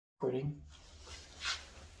Recording.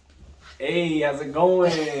 Hey, how's it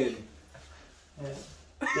going? Yeah.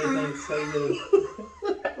 Good, thanks. How you doing?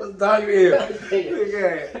 Let's talk to you.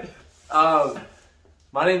 Okay.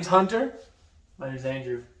 My name's Hunter. My name's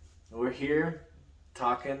Andrew. We're here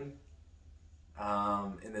talking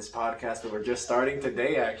in this podcast that we're just starting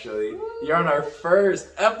today, actually. You're on our first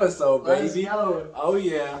episode, baby. Let's go. Oh,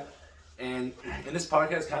 yeah. And in this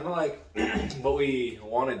podcast, kind of like what we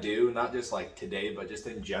want to do, not just like today, but just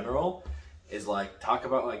in general, is like talk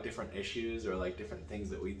about like different issues or like different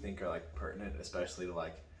things that we think are like pertinent, especially to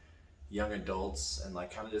like young adults, and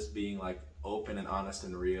like kind of just being like open and honest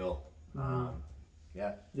and real.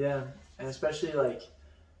 Yeah, and especially like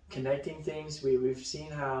connecting things. We've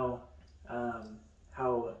seen how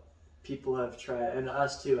people have tried, and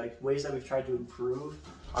us too, like ways that we've tried to improve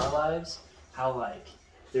our lives. How like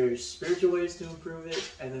there's spiritual ways to improve it,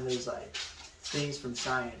 and then there's like things from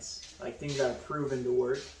science, like things that are proven to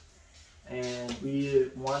work. And we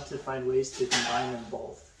want to find ways to combine them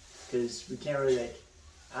both, because we can't really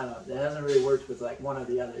I don't know, that hasn't really worked with like one or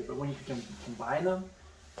the other. But when you can combine them,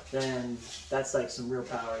 then that's like some real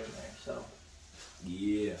power in there. So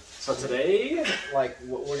yeah. So today, like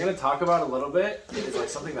what we're gonna talk about a little bit is like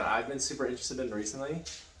something that I've been super interested in recently.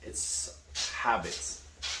 It's habits.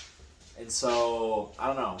 And so, I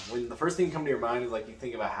don't know, when the first thing that comes to your mind is like you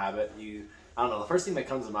think of a habit, I don't know, the first thing that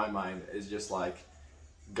comes to my mind is just like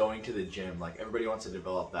going to the gym. Like everybody wants to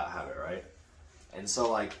develop that habit, right? And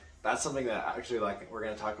so like that's something that actually like we're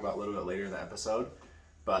going to talk about a little bit later in the episode.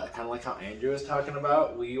 But kind of like how Andrew was talking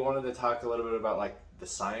about, we wanted to talk a little bit about like the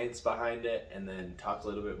science behind it, and then talk a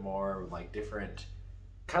little bit more like different,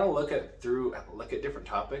 kind of look at different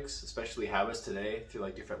topics, especially habits today, through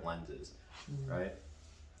like different lenses, right?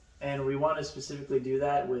 And we want to specifically do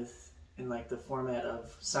that in like the format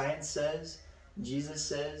of science says, Jesus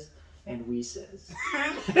says, and we says.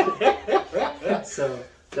 So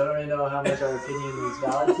don't really know how much our opinion is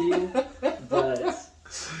valid to you, but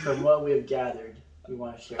from what we have gathered, we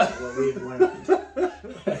want to share what we've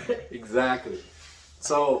learned. Exactly.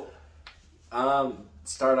 So,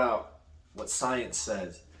 start out what science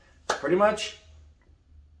says. Pretty much,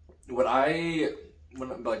 while I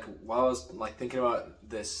was like thinking about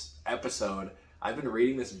this episode, I've been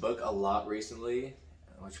reading this book a lot recently,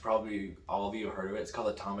 which probably all of you have heard of it. It's called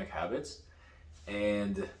Atomic Habits.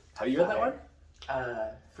 And have you read that one?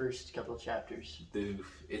 First couple of chapters. Dude,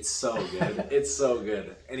 it's so good. It's so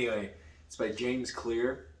good. Anyway, it's by James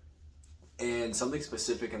Clear, and something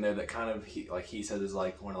specific in there that kind of he says is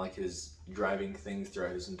like one of like his driving things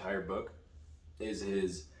throughout his entire book is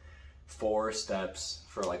his 4 steps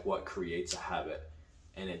for like what creates a habit.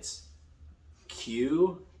 And it's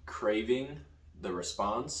cue, craving, the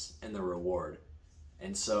response, and the reward.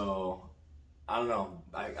 And so, I don't know,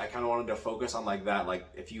 I kind of wanted to focus on like that. Like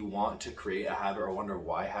if you want to create a habit or wonder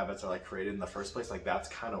why habits are like created in the first place, like that's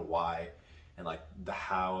kind of why, and like the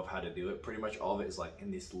how of how to do it. Pretty much all of it is like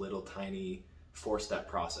in this little tiny 4-step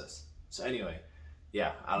process. So anyway,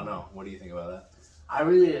 yeah, I don't know. What do you think about that? I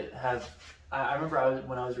really have, I remember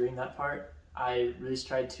when I was reading that part, I really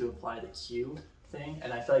tried to apply the cue thing,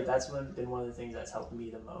 and I feel like that's been one of the things that's helped me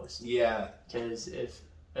the most. Yeah. Because if,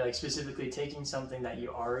 like, specifically taking something that you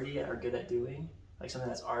already are good at doing, like something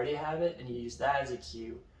that's already a habit, and you use that as a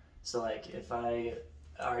cue. So, like, if I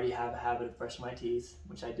already have a habit of brushing my teeth,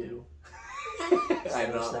 which I do. I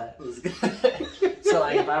know. That. So,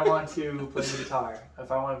 like, if I want to play the guitar,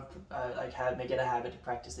 if I want to make it a habit to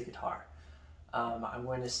practice the guitar, I'm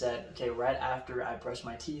going to set, okay, right after I brush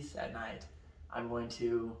my teeth at night, I'm going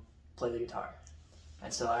to play the guitar.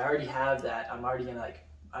 And so I already have that. I'm already going to,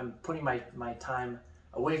 I'm putting my time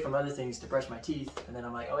away from other things to brush my teeth. And then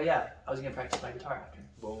I'm like, oh yeah, I was going to practice my guitar after.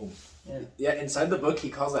 Boom. Yeah. Yeah, inside the book, he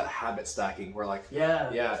calls that habit stacking. Where like, you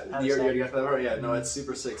already got that part? Yeah, no, it's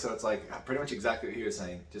super sick. So it's like pretty much exactly what he was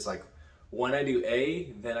saying. Just like when I do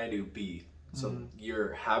A, then I do B. So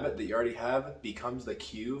your habit that you already have becomes the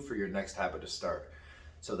cue for your next habit to start.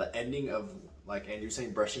 So the ending of, like Andrew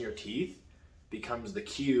saying, brushing your teeth becomes the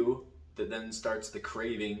cue that then starts the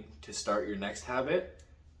craving to start your next habit.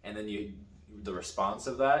 And then the response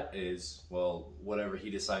of that is, well, whatever he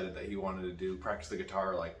decided that he wanted to do, practice the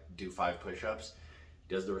guitar, like do 5 push-ups,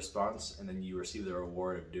 he does the response, and then you receive the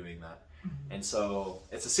reward of doing that. And so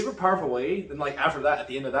it's a super powerful way. Then like after that, at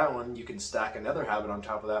the end of that one, you can stack another habit on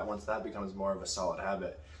top of that once that becomes more of a solid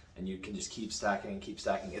habit. And you can just keep stacking and keep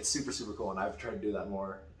stacking. It's super, super cool. And I've tried to do that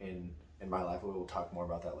more in my life. We'll talk more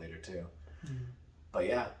about that later too. But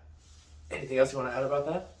yeah. Anything else you want to add about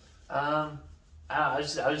that? I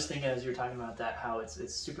was just thinking as you were talking about that, how it's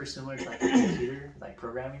super similar to like a computer, like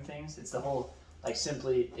programming things. It's the whole, like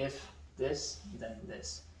simply if this, then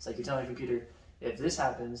this. It's like you're telling a computer, if this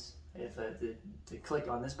happens, if to click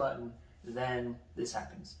on this button, then this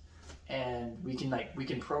happens. And we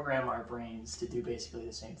can program our brains to do basically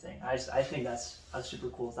the same thing. I think that's a super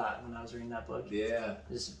cool thought when I was reading that book. Yeah.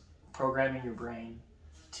 Just programming your brain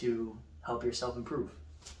to help yourself improve.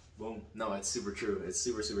 Boom. No, it's super true. It's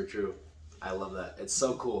super, super true. I love that. It's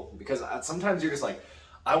so cool because sometimes you're just like,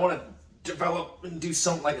 I want to develop and do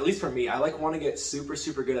something, like, at least for me, I want to get super,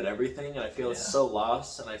 super good at everything, and I feel so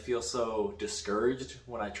lost, and I feel so discouraged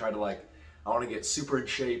when I try to, I want to get super in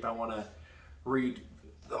shape. I want to read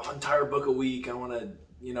the entire book a week. I want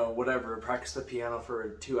to, whatever, practice the piano for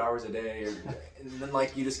 2 hours a day, and then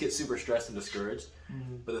you just get super stressed and discouraged.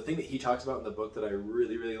 Mm-hmm. But the thing that he talks about in the book that I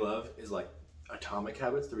really, really love is atomic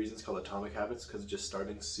habits. The reason it's called atomic habits because it's just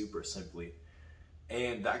starting super simply,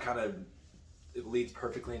 and that kind of it leads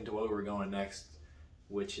perfectly into where we're going next,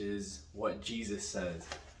 which is what Jesus says.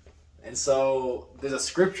 And so there's a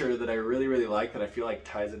scripture that I really, really like that I feel like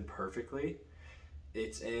ties in perfectly.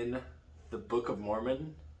 It's in the Book of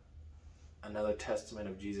Mormon, another testament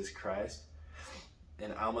of Jesus Christ,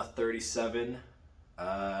 in Alma 37,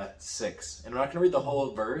 6. And I'm not going to read the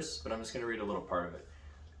whole verse, but I'm just going to read a little part of it.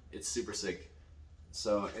 It's super sick.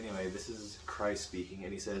 So anyway, this is Christ speaking,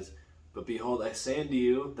 and he says, "But behold, I say unto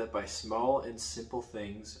you that by small and simple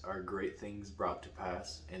things are great things brought to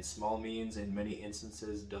pass, and small means in many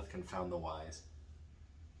instances doth confound the wise."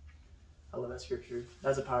 I love that scripture.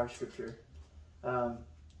 That's a power scripture.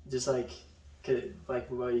 Just like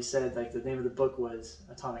what you said, the name of the book was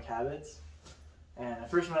Atomic Habits. And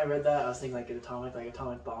at first when I read that, I was thinking an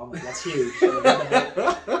atomic bomb. That's huge.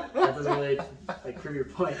 That doesn't really prove your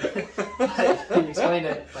point. But you explained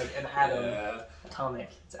it an atom. Yeah. Atomic,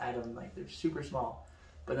 it's atom, they're super small,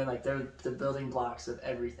 but then they're the building blocks of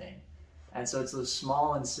everything. And so it's those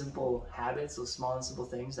small and simple habits, those small and simple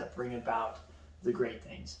things that bring about the great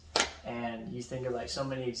things. And you think of so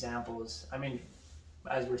many examples. I mean,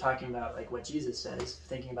 as we're talking about what Jesus says,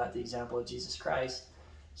 thinking about the example of Jesus Christ,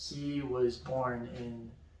 he was born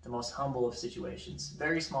in the most humble of situations,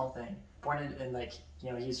 very small thing, born in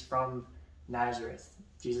he's from Nazareth,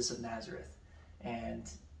 Jesus of Nazareth. And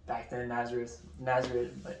back then, Nazareth,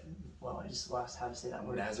 but, I just lost how to say that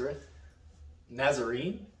word. Nazareth?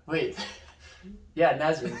 Nazarene? Wait. Yeah,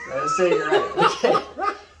 Nazareth. I was saying it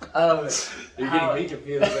right. Okay. You're getting me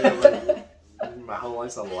confused. My whole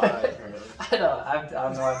life's a lie, apparently. I know. I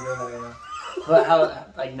don't know why I'm doing that right now. But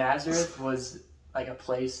how, Nazareth was, a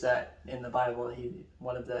place that, in the Bible,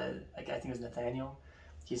 one of the, I think it was Nathaniel,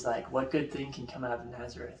 he's what good thing can come out of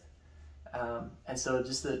Nazareth? And so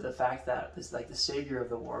just the fact that this the Savior of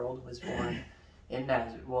the world was born in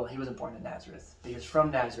Nazareth. Well, he wasn't born in Nazareth, but he was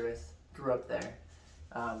from Nazareth, grew up there.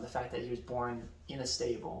 The fact that he was born in a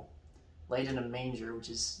stable, laid in a manger, which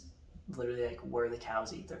is literally where the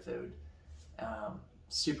cows eat their food.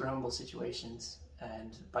 Super humble situations,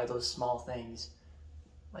 and by those small things,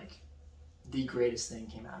 the greatest thing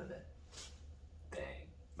came out of it. Dang,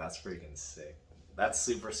 that's freaking sick. That's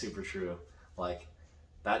super, super true.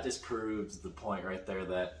 That just proves the point right there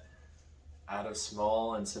that out of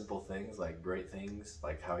small and simple things, great things,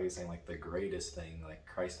 how he was saying, the greatest thing,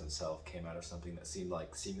 Christ himself came out of something that seemed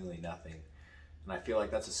seemingly nothing. And I feel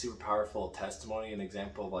that's a super powerful testimony and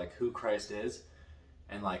example of who Christ is.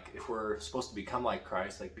 And if we're supposed to become like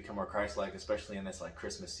Christ, become more Christ-like, especially in this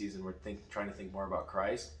Christmas season, we're trying to think more about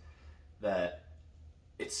Christ, that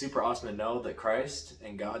it's super awesome to know that Christ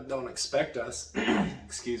and God don't expect us,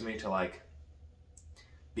 excuse me, to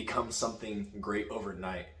become something great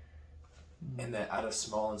overnight. And that out of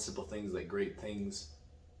small and simple things, great things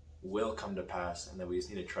will come to pass, and that we just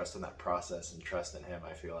need to trust in that process and trust in him,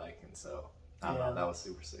 I feel like. And so, I don't know, that was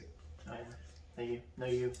super sick. Oh, yeah. Thank you. No,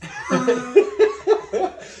 you.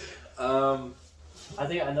 I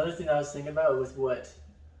think another thing I was thinking about with what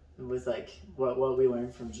we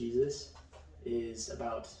learned from Jesus is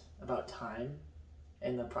about time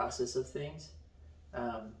and the process of things.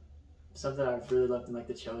 Something I've really loved in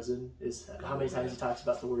The Chosen is how many times he talks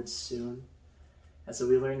about the word soon. And so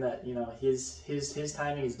we learned that, his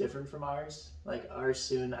timing is different from ours. Ours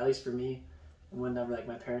soon, at least for me, whenever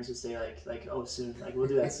my parents would say oh soon, we'll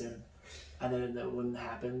do that soon. And then it wouldn't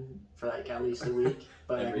happen for at least a week.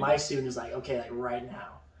 But my soon is okay, right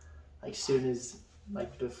now. Soon is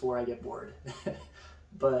before I get bored.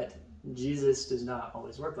 But Jesus does not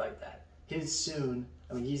always work like that. His soon,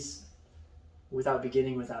 he's without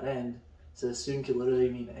beginning, without end. So soon could literally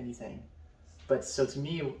mean anything. But so to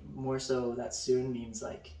me, more so that soon means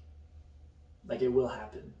it will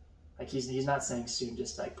happen. Like he's not saying soon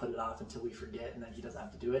just to like put it off until we forget and then he doesn't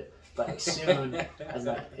have to do it. But like soon, as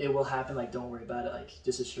like it will happen. Like don't worry about it. Like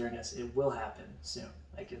just assuring us it will happen soon.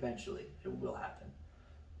 Like eventually it will happen.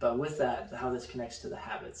 But with that, how this connects to the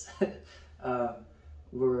habits,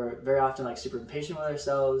 we're very often like super impatient with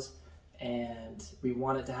ourselves, and we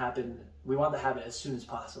want it to happen. We want the habit as soon as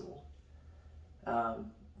possible.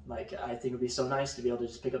 Like I think it would be so nice to be able to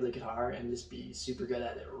just pick up the guitar and just be super good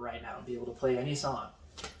at it right now, be able to play any song.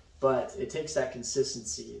 But it takes that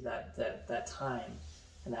consistency, that time,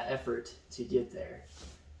 and that effort to get there.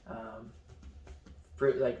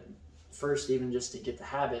 First, even just to get the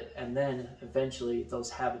habit, and then eventually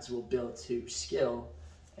those habits will build to skill,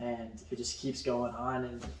 and it just keeps going on.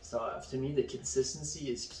 And so, to me, the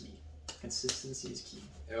consistency is key. Consistency is key.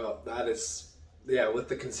 Yeah, that is. Yeah, with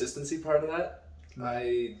the consistency part of that,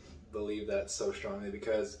 I believe that so strongly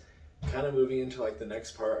because, kind of moving into like the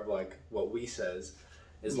next part of like what we says.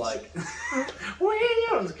 Is like,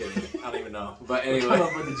 I'm just kidding. I don't even know. But anyway. Come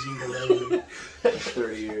up with a jingle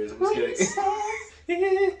 30 years. I'm just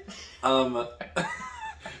kidding.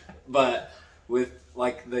 But with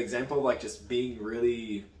like the example of like just being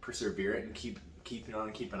really perseverant and keeping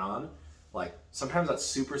on, like sometimes that's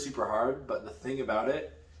super, super hard. But the thing about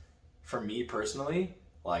it, for me personally,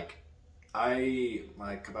 like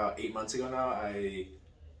about 8 months ago now, I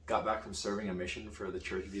got back from serving a mission for the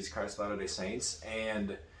Church of Jesus Christ of Latter-day Saints,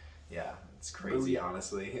 and yeah, it's crazy,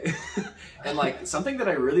 honestly. And like something that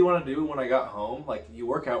I really want to do when I got home, like you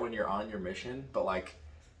work out when you're on your mission, but like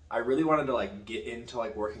I really wanted to like get into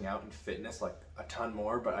like working out and fitness like a ton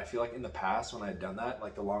more, but I feel like in the past when I had done that,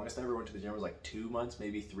 like the longest I ever went to the gym was like 2 months,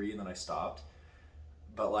 maybe 3, and then I stopped.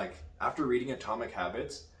 But like after reading Atomic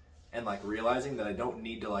Habits and like realizing that I don't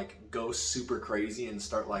need to like go super crazy and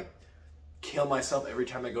start like kill myself every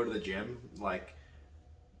time I go to the gym, like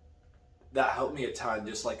that helped me a ton.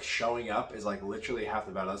 Just like showing up is like literally half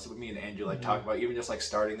the battle. That's what me and Andrew like talk about, even just like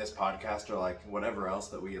starting this podcast or like whatever else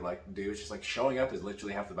that we like do. It's just like showing up is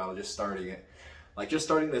literally half the battle. Just starting it, like just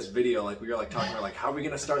starting this video, like we were like talking about like how are we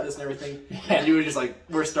gonna start this and everything, and you were just like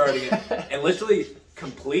we're starting it, and literally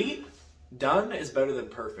done is better than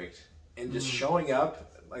perfect. And just showing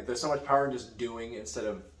up, like there's so much power in just doing instead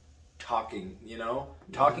of talking, you know?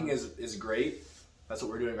 Talking is great. That's what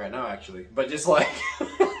we're doing right now, actually. But just like,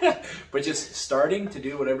 but just starting to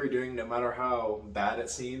do whatever you're doing, no matter how bad it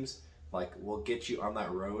seems, like will get you on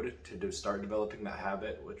that road to start developing that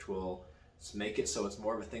habit, which will make it so it's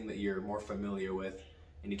more of a thing that you're more familiar with.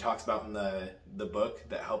 And he talks about in the book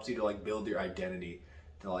that helps you to like build your identity.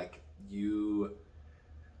 To like you,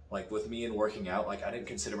 like with me and working out, like I didn't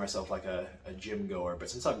consider myself like a gym goer, but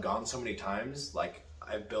since I've gone so many times, like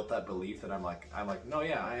I've built that belief that I'm like, no,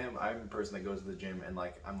 yeah, I'm a person that goes to the gym and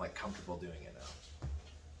like, I'm like comfortable doing it now.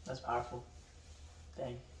 That's powerful.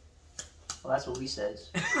 Dang. Well, that's what we said.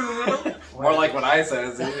 More like what I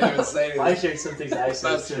said. You didn't even say anything. I shared some things I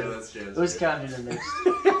said. That's true. It was kind of intermixed.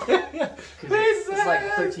 It's like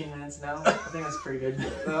 13 minutes now. I think that's pretty good.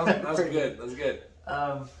 That's good.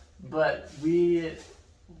 But we...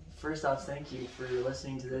 First off, thank you for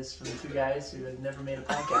listening to this from the two guys who have never made a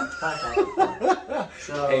podcast before.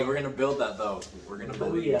 So, hey, we're going to build that, though. We're going to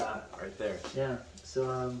believe right there. Yeah. So,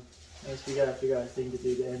 I guess we got to figure out a thing to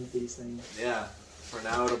do to end these things. Yeah. For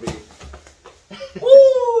now, it'll be...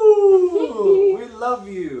 Woo! We love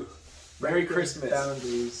you. Merry Christmas.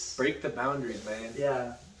 Boundaries. Break the boundaries, man.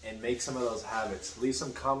 Yeah. And make some of those habits. Leave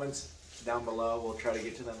some comments down below. We'll try to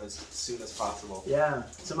get to them as soon as possible. Yeah,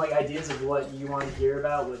 some like ideas of what you want to hear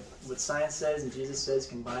about, what science says and Jesus says,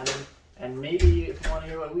 combine them, and maybe if you want to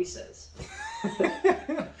hear what we says.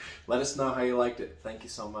 Let us know how you liked it. Thank you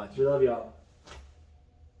so much. We love y'all.